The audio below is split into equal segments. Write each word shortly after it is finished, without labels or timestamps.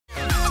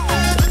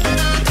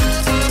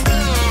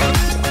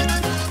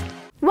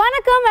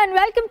Welcome and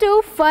welcome to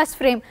First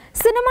Frame.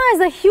 Cinema is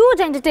a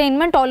huge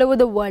entertainment all over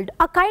the world.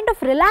 A kind of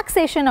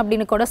relaxation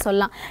அப்படினு கூட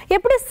சொல்லலாம்.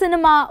 எப்படி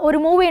cinema ஒரு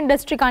movie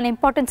இண்டஸ்ட்ரிக்கான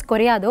importance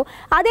குறையாதோ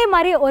அதே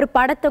மாதிரி ஒரு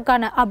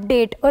படத்துக்கான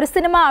அப்டேட் ஒரு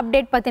சினிமா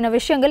அப்டேட் பத்தின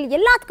விஷயங்கள்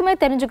எல்லாத்துக்குமே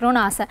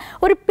தெரிஞ்சுக்கணும்னு ஆசை.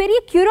 ஒரு பெரிய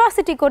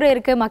கியூரியாசிட்டி கூட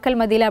இருக்கு மக்கள்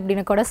மத்தியில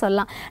அப்படினு கூட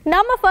சொல்லலாம்.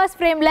 நம்ம First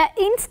Frameல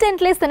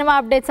இன்ஸ்டன்ட்லி சினிமா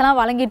அப்டேட்ஸ் எல்லாம்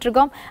வழங்கிட்டு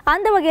இருக்கோம்.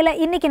 அந்த வகையில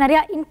இன்னைக்கு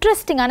நிறைய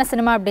இன்ட்ரஸ்டிங்கான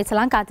சினிமா அப்டேட்ஸ்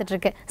எல்லாம் காத்துட்டு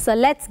இருக்கு. So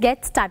let's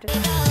get started.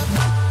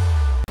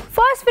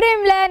 First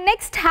Frame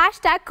next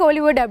hashtag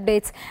Kollywood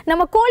updates.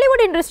 நம்ம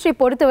கோலிவுட் இண்டஸ்ட்ரி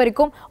பொறுத்த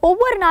வரைக்கும்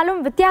ஒவ்வொரு நாளும்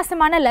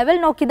வித்தியாசமான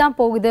லெவல் நோக்கி தான்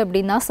போகுது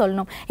அப்படின்னு தான்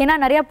சொல்லணும். ஏன்னா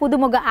நிறைய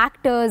புதுமுக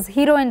ஆக்டர்ஸ்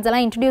ஹீரோயின்ஸ்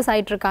எல்லாம் இன்ட்ரடியூஸ்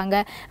ஆகிட்டு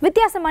இருக்காங்க.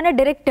 வித்தியாசமான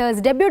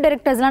டிரெக்டர்ஸ் டெபியூ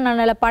டிரெக்டர்ஸ்லாம்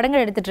நல்ல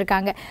படங்கள் எடுத்துட்டு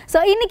இருக்காங்க.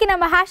 ஸோ இன்னைக்கு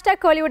நம்ம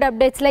ஹேஷ்டாக் கோலிவுட்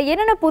அப்டேட்ஸில்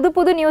என்னென்ன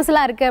புது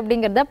நியூஸ்லாம் இருக்குது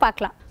அப்படிங்கிறத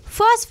பார்க்கலாம்.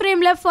 ஃபர்ஸ்ட்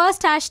ஃப்ரேம்ல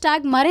ஃபர்ஸ்ட்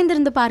ஹேஷ்டாக்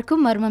மறைந்திருந்து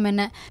பார்க்கும் மர்மம்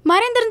என்ன.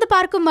 மறைந்திருந்து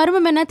பார்க்கும்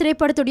மர்மம் என்ன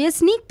திரைப்படத்துடைய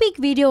ஸ்னீக் பீக்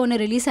வீடியோ ஒன்று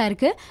ரிலீஸ்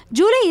ஆயிருக்கு.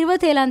 ஜூலை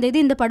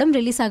 27 இந்த படம்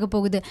ரிலீஸ் ஆக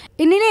போகுது.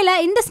 இந்நிலையில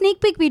இந்த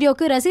ஸ்னீக் பீக்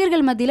வீடியோக்கு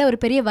ரசிகர்கள் மத்தியில் ஒரு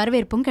பெரிய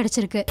வரவேற்பும்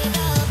கிடைச்சிருக்கு.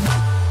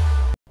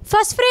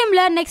 ஃபர்ஸ்ட்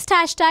ஃப்ரேம்ல next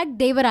hashtag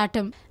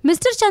Devarattam.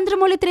 Mister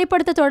Chandramouli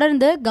திரைப்படத்தை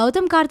தொடர்ந்து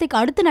கௌதம் கார்த்திக்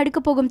அடுத்து நடிக்க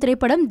போகும்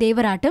திரைப்படம்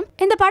தேவராட்டம்.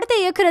 இந்த படத்தை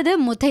இயக்குறது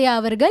முத்தையா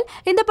அவர்கள்.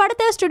 இந்த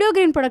படத்தை ஸ்டுடியோ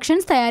கிரீன்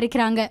ப்ரொடக்ஷன்ஸ்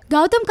தயாரிக்கிறாங்க.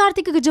 கௌதம்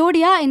கார்த்திக்கு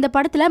ஜோடியா இந்த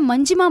படத்துல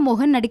மஞ்சிமா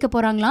மோகன் நடிக்க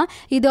போறாங்களாம்.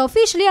 இது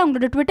அஃபிஷியலி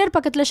அவங்களோட ட்விட்டர்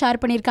பக்கத்துல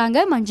ஷேர்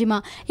பண்ணிருக்காங்க. மஞ்சிமா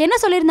என்ன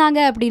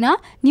சொல்லியிருந்தாங்க அப்படின்னா,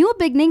 new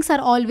beginnings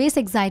are always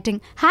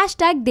exciting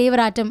hashtag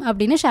Devarattam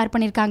அப்படின்னு ஷேர்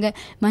பண்ணிருக்காங்க.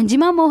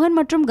 மஞ்சிமா மோகன்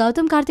மற்றும்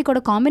கௌதம்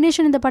கார்த்திகோட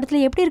காம்பினேஷன் இந்த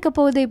படத்துல எப்படி இருக்க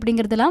போகுது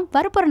அப்படிங்கறதெல்லாம்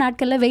வரப்போற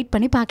நாட்கள்ல வெயிட்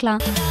பண்ணி பார்க்கலாம்.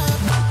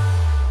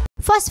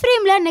 ஃபர்ஸ்ட்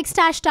ஃப்ரேம்ல நெக்ஸ்ட்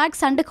ஹேஷ்டாக்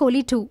சண்டைக்கோழி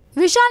 2.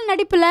 விஷால்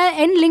நடிப்புல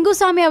என்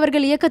லிங்குசாமி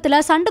அவர்கள் இயக்கத்துல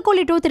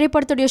சண்டைக்கோழி 2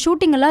 திரைப்படத்துடைய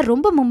ஷூட்டிங் எல்லாம்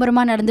ரொம்ப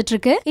மும்முரமா நடந்துட்டு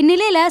இருக்கு.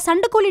 இந்நிலையில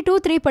சண்டைக்கோழி 2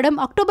 திரைப்படம்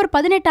அக்டோபர்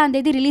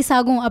 18 ரிலீஸ்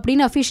ஆகும்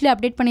அப்படின்னு அபிஷியலி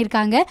அப்டேட்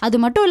பண்ணிருக்காங்க. அது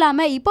மட்டும்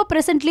இல்லாம இப்போ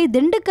பிரசன்ட்லி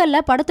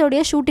திண்டுக்கல்ல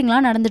படத்தோடைய ஷூட்டிங்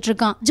எல்லாம் நடந்துட்டு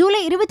இருக்கான்.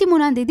 ஜூலை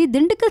 23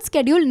 திண்டுக்கல்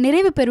ஸ்கெடியூல்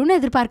நிறைவு பெறும்னு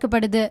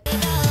எதிர்பார்க்கப்படுது.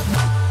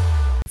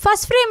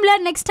 ஃபர்ஸ்ட் ஃப்ரேம்ல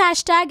நெக்ஸ்ட்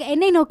ஹேஷ்டாக்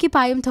என்னை நோக்கி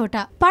பாயும்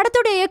தோட்டா.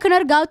 படத்துடைய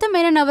இயக்குனர் கௌதம்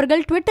மேனன்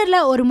அவர்கள் ட்விட்டர்ல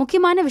ஒரு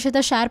முக்கியமான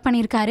விஷயத்தை ஷேர்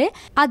பண்ணியிருக்காரு.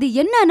 அது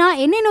என்னன்னா,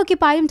 என்னை நோக்கி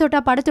பாயும் தோட்டா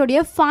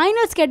படத்துடைய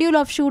ஃபைனல் ஸ்கெடியூல்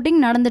ஆஃப் ஷூட்டிங்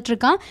நடந்துட்டு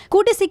இருக்கான்.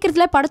 கூட்டி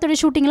சீக்கிரத்துல படத்துடைய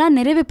ஷூட்டிங்லாம்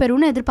நிறைவு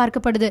பெறும்னு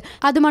எதிர்பார்க்கப்படுது.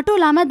 அது மட்டும்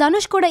இல்லாம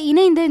தனுஷ் கூட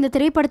இணைந்து இந்த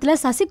திரைப்படத்துல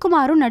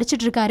சசிகுமாரும்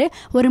நடிச்சிட்டு இருக்காரு.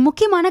 ஒரு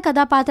முக்கியமான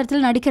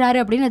கதாபாத்திரத்தில்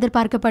நடிக்கிறாரு அப்படின்னு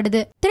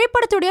எதிர்பார்க்கப்படுது.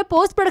 திரைப்படத்துடைய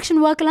போஸ்ட்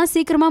ப்ரொடக்ஷன் ஒர்க் எல்லாம்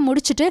சீக்கிரமா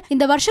முடிச்சுட்டு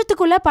இந்த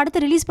வருஷத்துக்குள்ள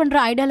படத்தை ரிலீஸ் பண்ற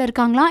ஐடியால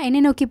இருக்காங்களா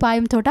என்னை நோக்கி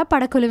பாயும் தோட்டா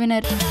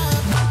படக்குழுவினர்.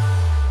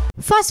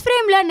 ஃபர்ஸ்ட்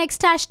ஃப்ரேம்ல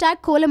நெக்ஸ்ட் ஹேஷ்டாக்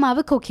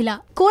கோலமாவு கோகிலா.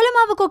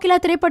 கோலமாவு கோகிலா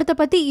திரைப்படத்தை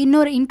பத்தி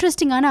இன்னொரு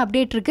இன்ட்ரெஸ்டிங்கான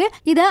அப்டேட் இருக்கு.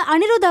 இத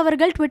அனிருத்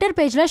அவர்கள் ட்விட்டர்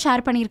பேஜ்ல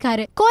ஷேர்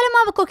பண்ணிருக்காரு.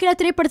 கோலமாவு கோகிலா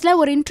திரைப்படத்துல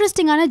ஒரு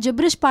இன்ட்ரெஸ்டிங்கான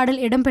ஜிப்ரிஷ் பாடல்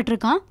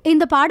இடம்பெற்றிருக்கான்.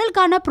 இந்த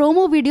பாடலுக்கான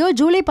ப்ரோமோ வீடியோ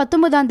ஜூலை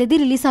 19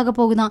 ரிலீஸ் ஆக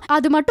போகுதான்.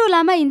 அது மட்டும்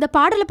இல்லாம இந்த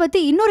பாடலை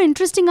பத்தி இன்னொரு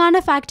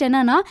இன்ட்ரெஸ்டிங்கான ஃபேக்ட்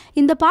என்னன்னா,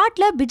 இந்த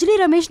பாட்டுல பிஜ்லி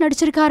ரமேஷ்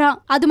நடிச்சிருக்காராம்.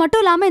 அது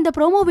மட்டும் இல்லாம இந்த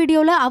ப்ரோமோ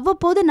வீடியோல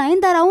அவ்வப்போது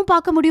நயன்தாராவும்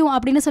பார்க்க முடியும்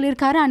அப்படின்னு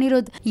சொல்லியிருக்காரு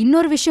அனிருத்.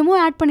 இன்னொரு விஷயமும்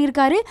ஆட்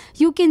பண்ணிருக்காரு.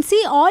 You can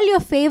see all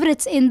your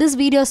favorites in this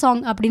video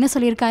song அப்படின்னு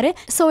சொல்லியிருக்காரு.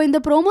 ஸோ இந்த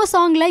ப்ரோமோ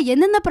சாங்ல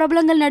எந்தெந்த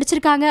பிரபலங்கள்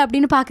நடிச்சிருக்காங்க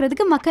அப்படின்னு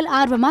பார்க்கறதுக்கு மக்கள்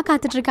ஆர்வமா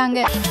காத்துட்டு இருக்காங்க.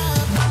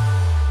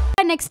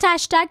 நெக்ஸ்ட்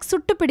ஹேஷ்டாக்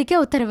சுட்டு பிடிக்க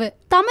உத்தரவு.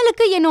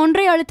 தமிழுக்கு என்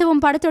ஒன்றை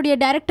அழுத்தவும் படத்துடைய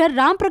டைரக்டர்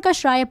ராம்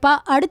பிரகாஷ் ராயப்பா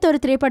அடுத்த ஒரு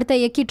திரைப்படத்தை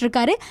இயக்கிட்டு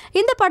இருக்காரு.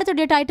 இந்த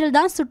படத்துடைய டைட்டில்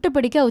தான் சுட்டு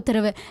பிடிக்க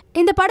உத்தரவு.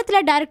 இந்த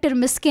படத்துல டைரக்டர்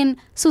மிஸ்கின்,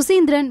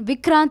 சுசீந்திரன்,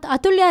 விக்ராந்த்,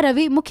 அதுல்யா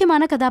ரவி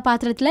முக்கியமான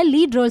கதாபாத்திரத்துல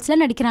லீட் ரோல்ஸ்ல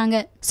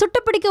நடிக்கிறாங்க.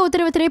 சுட்டு பிடிக்க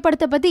உத்தரவு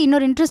திரைப்படத்தை பத்தி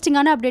இன்னொரு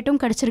இன்ட்ரெஸ்டிங்கான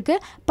அப்டேட்டும் கிடைச்சிருக்கு.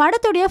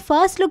 படத்துடைய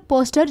first look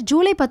poster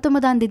July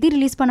 19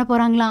 release பண்ண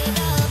போறாங்களாம்.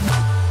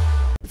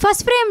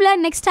 ஃபர்ஸ்ட் ஃப்ரேம்ல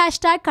நெக்ஸ்ட்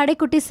ஹேஷ்டாக்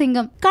கடைக்குட்டி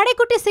சிங்கம்.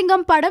 கடைக்குட்டி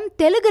சிங்கம் படம்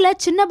தெலுங்குல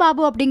சின்ன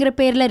பாபு அப்படிங்கிற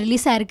பேர்ல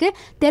ரிலீஸ் ஆயிருக்கு.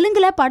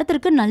 தெலுங்குல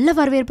படத்திற்கு நல்ல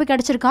வரவேற்பு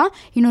கிடைச்சிருக்கான்.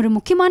 இன்னொரு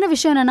முக்கியமான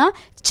விஷயம் என்னன்னா,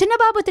 சின்ன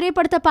பாபு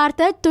திரைப்படத்தை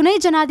பார்த்த துணை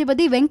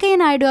ஜனாதிபதி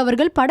வெங்கையா நாயுடு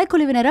அவர்கள்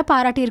படக்குழுவினரை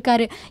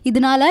பாராட்டியிருக்காரு.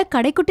 இதனால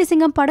கடைக்குட்டி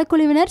சிங்கம்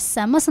படக்குழுவினர்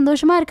செம்ம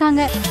சந்தோஷமா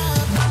இருக்காங்க.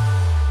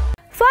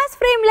 ஃபர்ஸ்ட்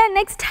ஃப்ரேம்ல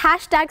நெக்ஸ்ட்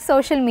ஹேஷ்டாக்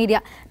சோஷியல் மீடியா.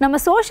 நம்ம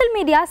சோஷியல்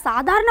மீடியா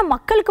சாதாரண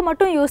மக்களுக்கு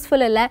மட்டும்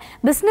யூஸ்ஃபுல் இல்லை,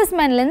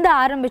 பிஸ்னஸ்மேன்லேருந்து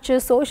ஆரம்பிச்சு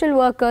சோஷியல்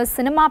ஒர்க்கர்ஸ்,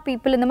 சினிமா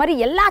பீப்புள், இந்த மாதிரி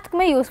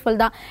எல்லாத்துக்குமே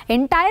யூஸ்ஃபுல் தான்.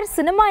 என்டையர்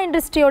சினிமா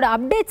இண்டஸ்ட்ரியோட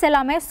அப்டேட்ஸ்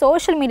எல்லாமே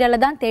சோஷியல்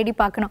மீடியாவில் தான் தேடி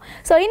பார்க்கணும்.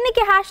 ஸோ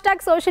இன்னைக்கு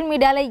ஹேஷ்டாக் சோஷியல்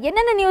மீடியாவில்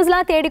என்னென்ன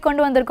நியூஸ்லாம் தேடி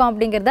கொண்டு வந்திருக்கோம்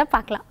அப்படிங்கிறத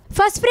பார்க்கலாம்.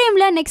 ஃபர்ஸ்ட்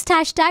ஃப்ரேம்ல next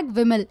hashtag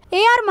Vimal.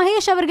 AR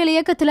Mahesh அவர்கள்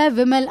இயக்கத்துல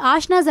விமல்,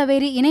 ஆஷ்னா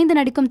ஜவேரி இணைந்து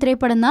நடிக்கும்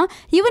திரைப்படம் தான்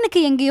இவனுக்கு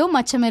எங்கேயோ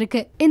மச்சம்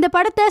இருக்கு. இந்த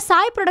படத்தை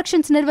சாய்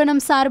ப்ரொடக்ஷன்ஸ்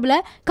நிறுவனம் சார்பில்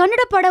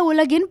கன்னட பட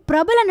உலகின்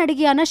பிரபல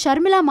நடிகையான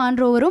ஷர்மிளா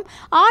மான்ரோவரும்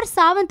ஆர்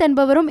சாவந்த்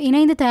என்பவரும்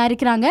இணைந்து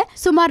தயாரிக்கிறாங்க.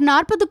 சுமார்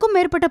 40க்கும்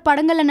மேற்பட்ட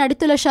படங்கள்ல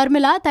நடித்துள்ள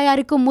ஷர்மிளா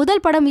தயாரிக்கும்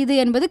முதல் படம் இது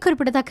என்பது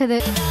குறிப்பிடத்தக்கது.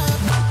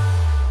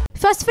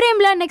 ஃபர்ஸ்ட்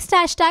ஃப்ரேம்ல நெக்ஸ்ட்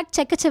ஹேஷ்டாக்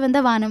செக்கச்சிவந்த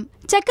வானம்.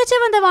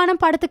 செக்கச்சிவந்த வானம்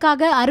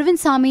படத்துக்காக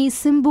அரவிந்த் சாமி,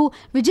 சிம்பு,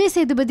 விஜய்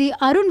சேதுபதி,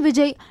 அருண்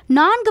விஜய்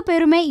 4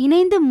 பேருமே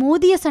இணைந்து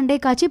மோதிய சண்டை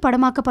காட்சி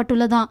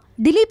படமாக்கப்பட்டுள்ளதாம்.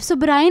 திலீப்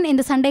சுப்ராயன்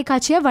இந்த சண்டை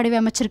காட்சியை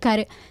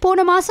வடிவமைச்சிருக்காரு.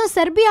 போன மாசம்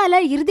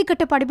செர்பியால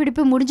இறுதிக்கட்ட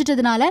படப்பிடிப்பு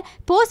முடிஞ்சிட்டதுனால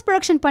போஸ்ட்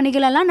ப்ரொடக்ஷன்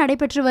பணிகள் எல்லாம்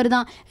நடைபெற்று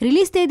வருதான்.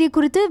 ரிலீஸ் தேதி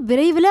குறித்து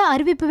விரைவில்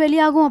அறிவிப்பு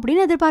வெளியாகும்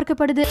அப்படின்னு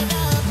எதிர்பார்க்கப்படுது.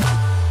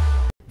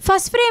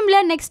 ஃபர்ஸ்ட் ஃப்ரேம்ல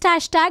நெக்ஸ்ட்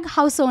ஹேஷ்டேக்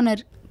ஹவுஸ்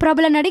ஓனர்.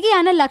 பிரபல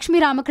நடிகையான லக்ஷ்மி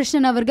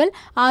ராமகிருஷ்ணன் அவர்கள்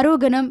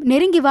ஆரோகணம்,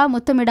 நெருங்கி வா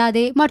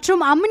முத்தமிடாதே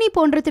மற்றும் அம்மினி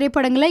போன்ற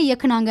திரைப்படங்களை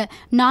இயக்குனாங்க.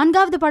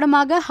 4வது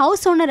படமாக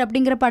ஹவுஸ் ஓனர்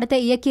அப்படிங்கிற படத்தை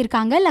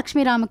இயக்கியிருக்காங்க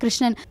லக்ஷ்மி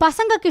ராமகிருஷ்ணன்.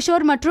 பசங்க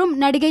கிஷோர் மற்றும்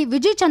நடிகை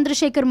விஜய்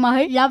சந்திரசேகர்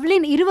மகள்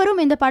லவ்லின்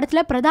இருவரும் இந்த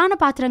படத்துல பிரதான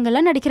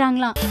பாத்திரங்கள்ல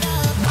நடிக்கிறாங்களாம்.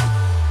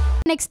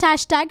 Next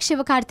hashtag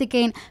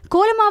Sivakarthikeyan.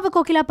 கோலமாவு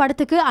கோகிலா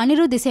படத்துக்கு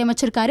அனிருத்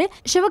இசையமைச்சிருக்காரு.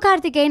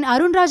 சிவகார்த்திகேயன்,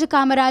 அருண்ராஜ்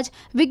காமராஜ்,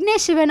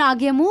 விக்னேஷ் சிவன்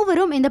ஆகிய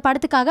மூவரும் இந்த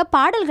படத்துக்காக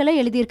பாடல்களை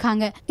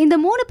எழுதியிருக்காங்க. இந்த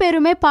 3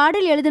 பேருமே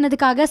பாடல்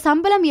எழுதினதுக்காக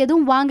சம்பளம்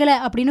எதுவும் வாங்கல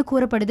அப்படின்னு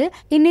கூறப்படுது.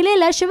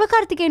 இந்நிலையில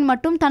சிவகார்த்திகேயன்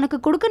மட்டும் தனக்கு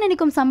கொடுக்க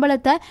நினைக்கும்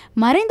சம்பளத்தை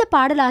மறைந்த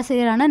பாடல்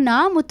ஆசிரியரான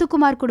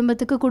முத்துக்குமார்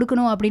குடும்பத்துக்கு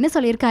கொடுக்கணும் அப்படின்னு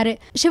சொல்லியிருக்காரு.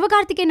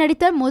 சிவகார்த்திகேயன்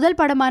நடித்த முதல்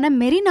படமான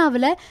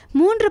மெரினாவில்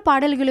 3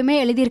 பாடல்களுமே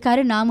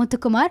எழுதியிருக்காரு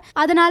முத்துக்குமார்.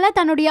 அதனால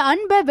தன்னுடைய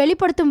அன்பை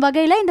வெளிப்படுத்தும்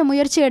வகையில இந்த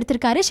முயற்சி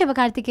எடுத்திருக்காரு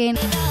சிவகார்த்திகேயன்.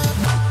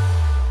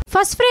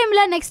 ஃபர்ஸ்ட்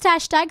ஃப்ரேம்ல நெக்ஸ்ட்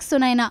ஹேஷ்டேக்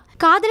சுனைனா.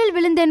 காதலில்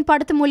விழுந்தேன்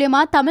படத்து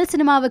மூலமா தமிழ்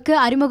சினிமாவுக்கு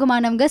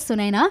அறிமுகமானவங்க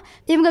சுனைனா.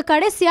 இவங்க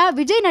கடைசியா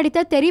விஜய்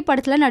நடித்த தெரி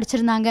படத்துல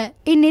நடிச்சிருந்தாங்க.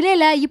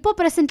 இந்நிலையில இப்போ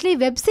பிரசன்ட்லி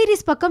வெப்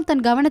சீரிஸ் பக்கம்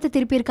தன் கவனத்தை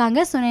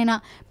திருப்பியிருக்காங்க சுனைனா.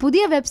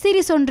 புதிய வெப்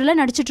சீரிஸ் ஒன்றுல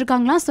நடிச்சிட்டு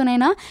இருக்காங்களாம்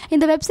சுனைனா.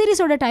 இந்த வெப்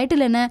சீரிஸோட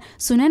டைட்டில் என்ன,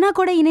 சுனைனா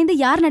கூட இணைந்து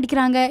யார்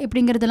நடிக்கிறாங்க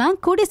இப்படிங்கிறதுலாம்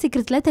கூடிய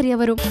சீக்கிரத்துல தெரிய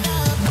வரும்.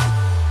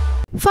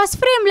 ஃபர்ஸ்ட்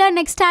ஃப்ரேம்ல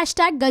நெக்ஸ்ட்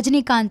ஹேஷ்டேக்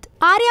கஜினிகாந்த்.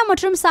 ஆர்யா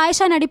மற்றும்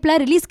சாயிஷா நடிப்புல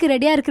ரிலீஸ்க்கு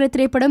ரெடியா இருக்கிற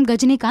திரைப்படம்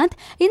கஜினிகாந்த்.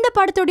 இந்த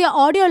படத்துடைய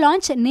ஆடியோ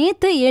லான்ச்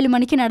நேத்து 7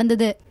 மணிக்கு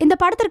நடந்தது. இந்த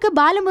படத்திற்கு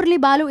பாலமுரளி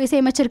பாலு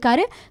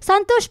இசையமைச்சிருக்காரு.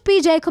 சந்தோஷ் பி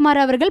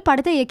ஜெயக்குமார் அவர்கள்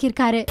படத்தை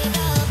இயக்கியிருக்காரு.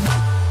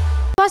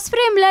 ஃபர்ஸ்ட்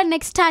ஃப்ரேம்ல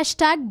நெக்ஸ்ட்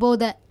ஹேஷ்டேக்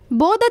போத.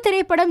 போத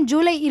திரைப்படம்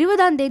ஜூலை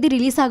 20ஆம் தேதி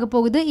ரிலீஸ் ஆக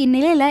போகுது.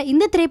 இந்நிலையில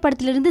இந்த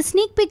திரைப்படத்திலிருந்து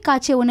ஸ்னீக் பீக்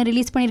காட்சியை ஒன்று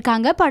ரிலீஸ்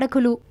பண்ணியிருக்காங்க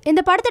படக்குழு.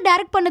 இந்த படத்தை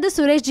டைரக்ட் பண்ணது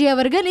சுரேஷ் ஜி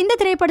அவர்கள். இந்த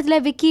திரைப்படத்துல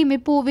விக்கி,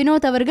 மிப்பு,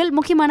 வினோத் அவர்கள்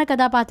முக்கியமான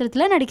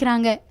கதாபாத்திரத்துல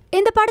நடிக்கிறாங்க.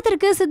 இந்த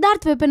படத்திற்கு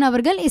சித்தார்த் விபின்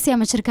அவர்கள்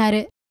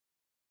இசையமைச்சிருக்காரு.